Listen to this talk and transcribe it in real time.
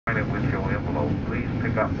With your envelope, please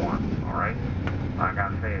pick up one, alright? Like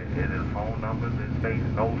I said, it is phone numbers, it states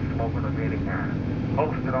no smoking of any kind.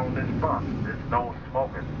 Posted on this bus, it's no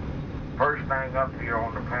smoking. First thing up here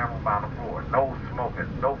on the panel by the floor, no smoking,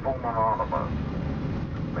 no fooling on the bus.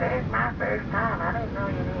 Man, my first time, I didn't know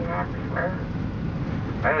you didn't have to smoke.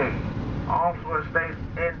 Hey, also it states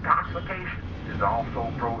intoxication is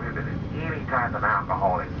also prohibited. Any type of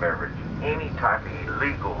alcoholic beverage, any type of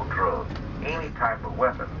illegal drug, any type of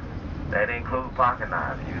weapon. That includes pocket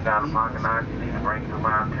knives. You got a pocket knife, you need to bring it to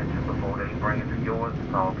my attention before they bring it to yours,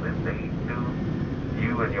 because if they do,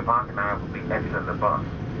 you and your pocket knife will be exiting the bus.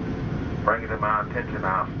 Bring it to my attention,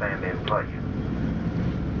 I'll stand there and play you.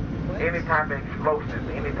 Any type of explosive,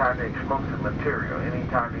 any type of explosive material, any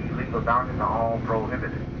type of illegal documents are all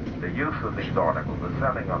prohibited. The use of these articles, the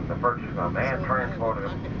selling of them, the purchasing of them, and transporting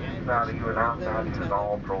them inside of you and outside of you is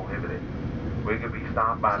all prohibited. We can be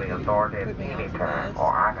stopped by the authority at any time,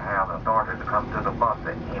 or I can have the authority to come to the bus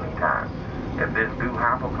at any time. If this do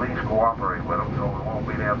happen, please cooperate with them so it won't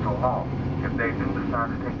be there so long. If they do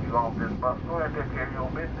decide to take you off this bus, go ahead and take care of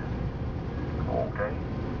your business. Okay?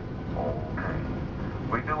 Okay.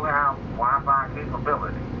 We do have Wi-Fi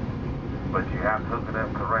capability, but you have to hook it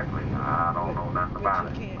up correctly. I don't know nothing about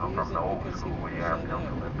it. I'm from the old school where you have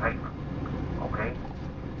pencil and paper. Okay?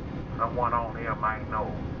 Someone on here might know.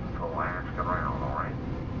 So ask around, alright?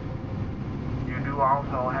 You do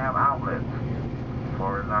also have outlets. As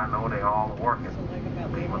far as I know, they all are working.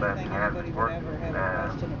 People that have it working,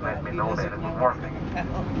 let me know that it was working.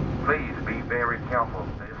 Please be very careful.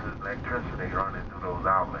 This is electricity running through those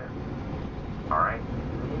outlets. Alright?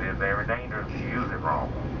 It's very dangerous to use it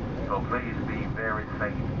wrong. So please be very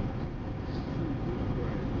safe.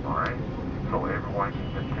 Alright? So everyone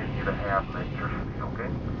can continue to have electricity,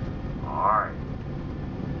 okay? Alright.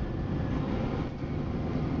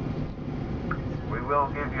 We will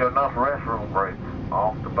give you enough restroom breaks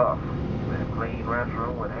off the bus. A clean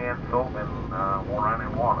restroom with hand soap and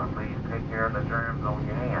running water. Please take care of the germs on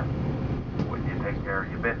your hands when you take care of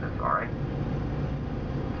your business, alright?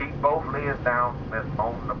 Keep both lids down that's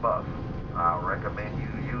on the bus. I recommend you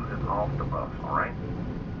use it off the bus, alright?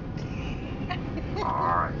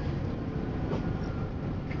 Alright.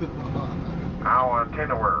 Our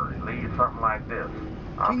itinerary leads something like this.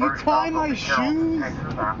 Can you tie my shoes?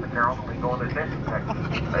 Texas, after Carrollton, we go to Denton, Texas.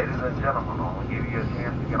 Ladies and gentlemen, I'll give you a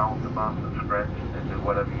chance to get off the bus and stretch and do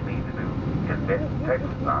whatever you need to do. In Denton,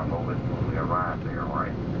 Texas, I'll go with you when we arrive there,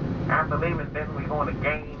 alright? After leaving Denton, we're going to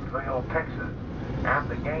Gainesville, Texas.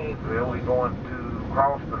 After Gainesville, we're going to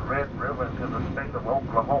cross the Red River into the state of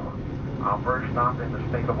Oklahoma. Our first stop in the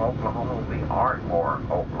state of Oklahoma will be Ardmore,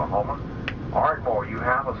 Oklahoma. Ardmore, you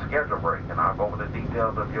have a schedule break, and I'll go over the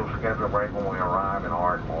details of your schedule break when we arrive in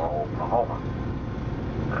Ardmore, Oklahoma.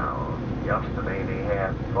 Now, yesterday they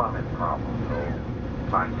had plumbing problems, so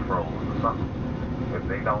pipes froze or something. If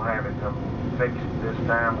they don't have it fixed this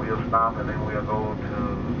time, we'll stop and then we'll go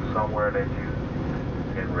to somewhere that you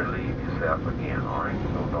can relieve yourself again, alright?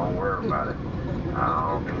 So don't worry about it.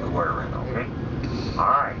 I'll do the worrying, okay?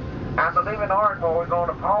 Alright. After leaving Ardmore, we're going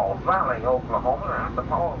to Pauls Valley, Oklahoma. After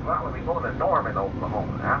Pauls Valley, we're going to Norman,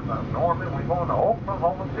 Oklahoma. After Norman, we're going to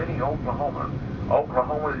Oklahoma City, Oklahoma.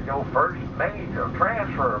 Oklahoma is your first major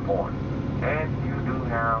transfer point. And you do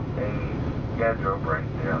have a schedule break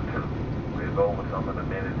there, too. We'll go over some of the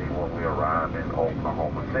amenities when we arrive in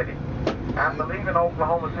Oklahoma City. After leaving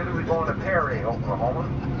Oklahoma City, we're going to Perry, Oklahoma.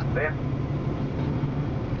 Then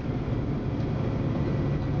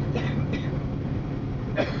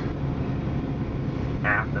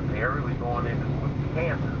after Perry, we're going into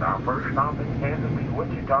Kansas. Our first stop in Kansas will be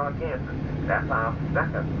Wichita, Kansas. That's our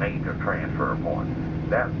second major transfer point.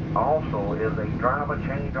 That also is a driver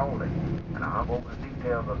change only. And I'll go over the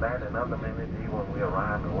details of that and other amenities when we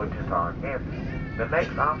arrive in Wichita, Kansas. The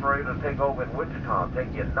next operator to take over in Wichita will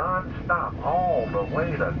take you non-stop all the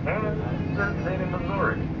way to Kansas City,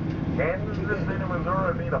 Missouri. Kansas City,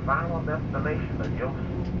 Missouri will be the final destination of your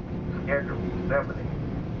schedule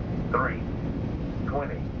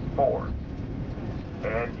 7324.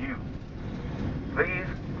 And you. Please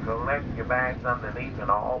select your bags underneath and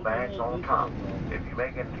all bags on top. If you're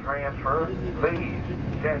making transfers, please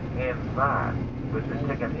check inside with the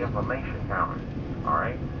ticket information counter.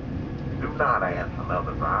 Alright? Do not ask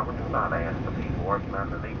another driver. Do not ask the people working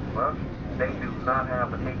underneath the bus. They do not have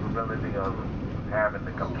the capability of having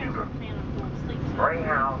the computer.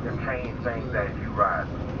 Greyhound can change things as you ride.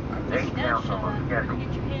 They cancel a schedule.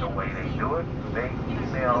 The way they do it, they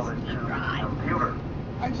email it to the computer.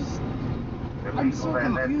 I'm so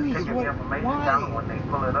confused. Why? When they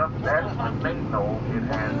pull it up, that's when they know it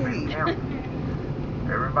has been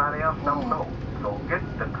canceled. Everybody else don't know. So get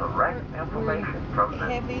the correct information from the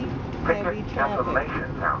heavy ticket traffic.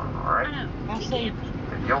 information counter, all right? I say,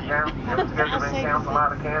 If your scheduling council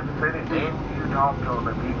out of Kansas City, then you talk to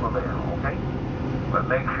the people there, okay? But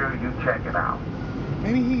make sure you check it out.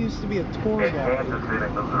 maybe he used to be a tour In guide. Kansas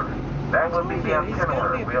City, Missouri. That will be the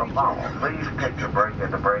itinerary we'll follow. Please take your break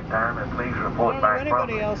at the break time and please report back from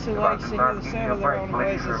me. Anybody else who If likes I to do hear not the give sound you a of their break, own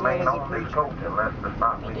please voice as well remain as a on this preacher. coach unless the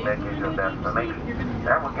stop we make is your destination.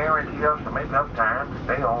 That will guarantee us to make up time,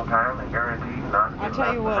 stay on time, and guarantee not to I get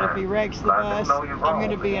tell you what, if he wrecks the bus, I'm going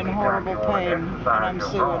to be in horrible pain, and I'm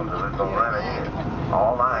suing.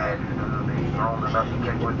 All I ask you to do is be strong enough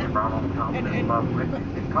to take what you brought on top of this bus with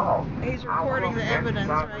you and call. He's recording the evidence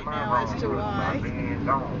right now as to why.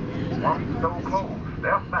 Once the door closed,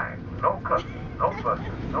 step back. No cussing, no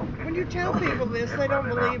fussing, no kicking. When you tell no people hitting, this, and they don't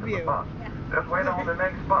running believe after the you. bus. Just wait on the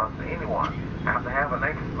next bus. Anyone have to have an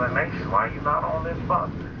explanation why you're not on this bus.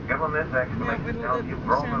 Give them this explanation. Tell them you've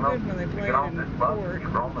grown enough to get off this bus.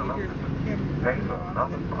 You've grown enough to pay for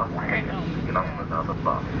another bus and get on another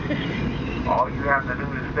bus. All you have to do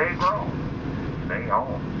is stay grown. Stay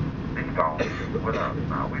on. Be gone with us.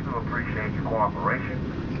 Now, we do appreciate your cooperation.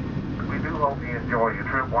 We do hope you enjoy your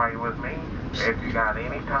trip while you're with me. If you got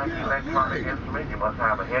any type of electronic instrument, you must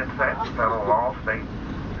have a headset. Federal law states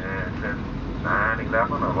since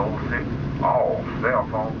 9/11 of 06, all cell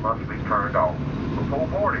phones must be turned off before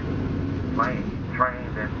boarding planes,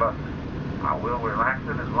 trains, and buses. I will relax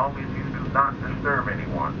it as long as you do not disturb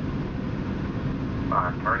anyone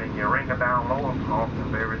by turning your ringer down low and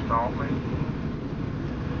talking very softly.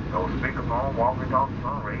 No speakerphone, walkie-talkie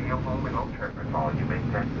phone, radio phone, and no trigger phone. You may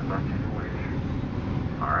text as much as you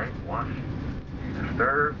wish. Alright, once you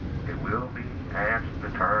disturb, it will be asked to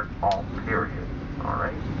turn off, period.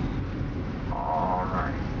 Alright?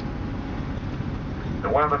 Alright. The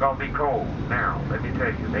weather gonna be cold. Now, let me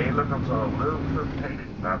tell you, they looking for a little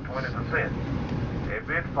precipitation, about 20%. If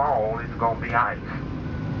it falls, it's gonna be ice.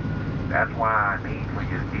 That's why I need for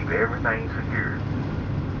you to keep everything secured.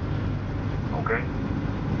 Okay?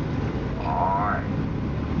 Alright.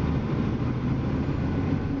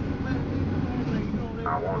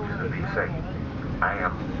 I want you to be safe.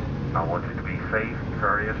 I want you to be safe,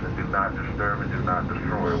 courteous, and do not disturb and do not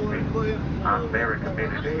destroy, okay? I'm very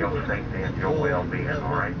committed to your safety and your well-being,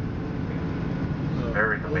 alright?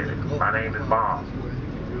 Very committed. My name is Bob.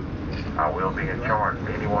 I will be in charge. If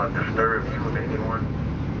anyone disturbs you, if anyone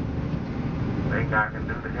think I can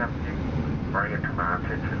do to help you, bring it to my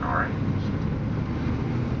attention, alright?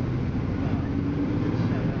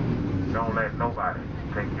 Don't let nobody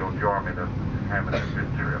take your enjoyment of having a good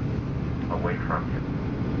trip away from you.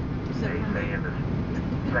 They say in this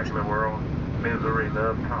secular world, misery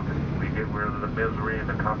loves company. We get rid of the misery and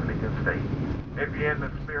the company can stay. If you're in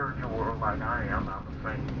the spiritual world like I am, I'm the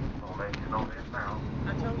same. I'll let you know this now.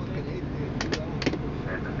 I told you.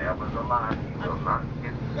 And the devil's a lie. He will not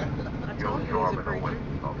get your enjoyment away.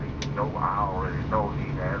 Okay? I already know he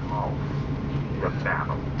has lost the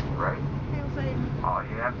battle, right? All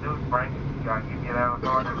you have to do is bring it. You gotta give you that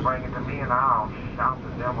authority to bring it to me, and I'll shout the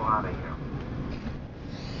devil out of here.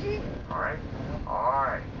 Alright?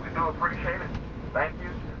 Alright. We do appreciate it. Thank you.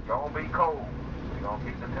 It's gonna be cold. We're gonna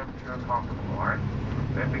keep the temperature comfortable, alright?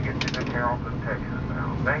 Let me get you to Carrollton, Texas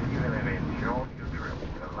now. Thank you, and enjoy your trip.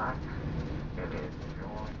 Relax and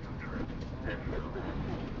enjoy your trip. And relax.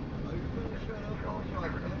 Enjoy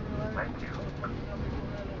your trip. Thank you.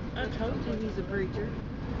 I told you he's a preacher.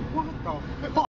 What the fuck?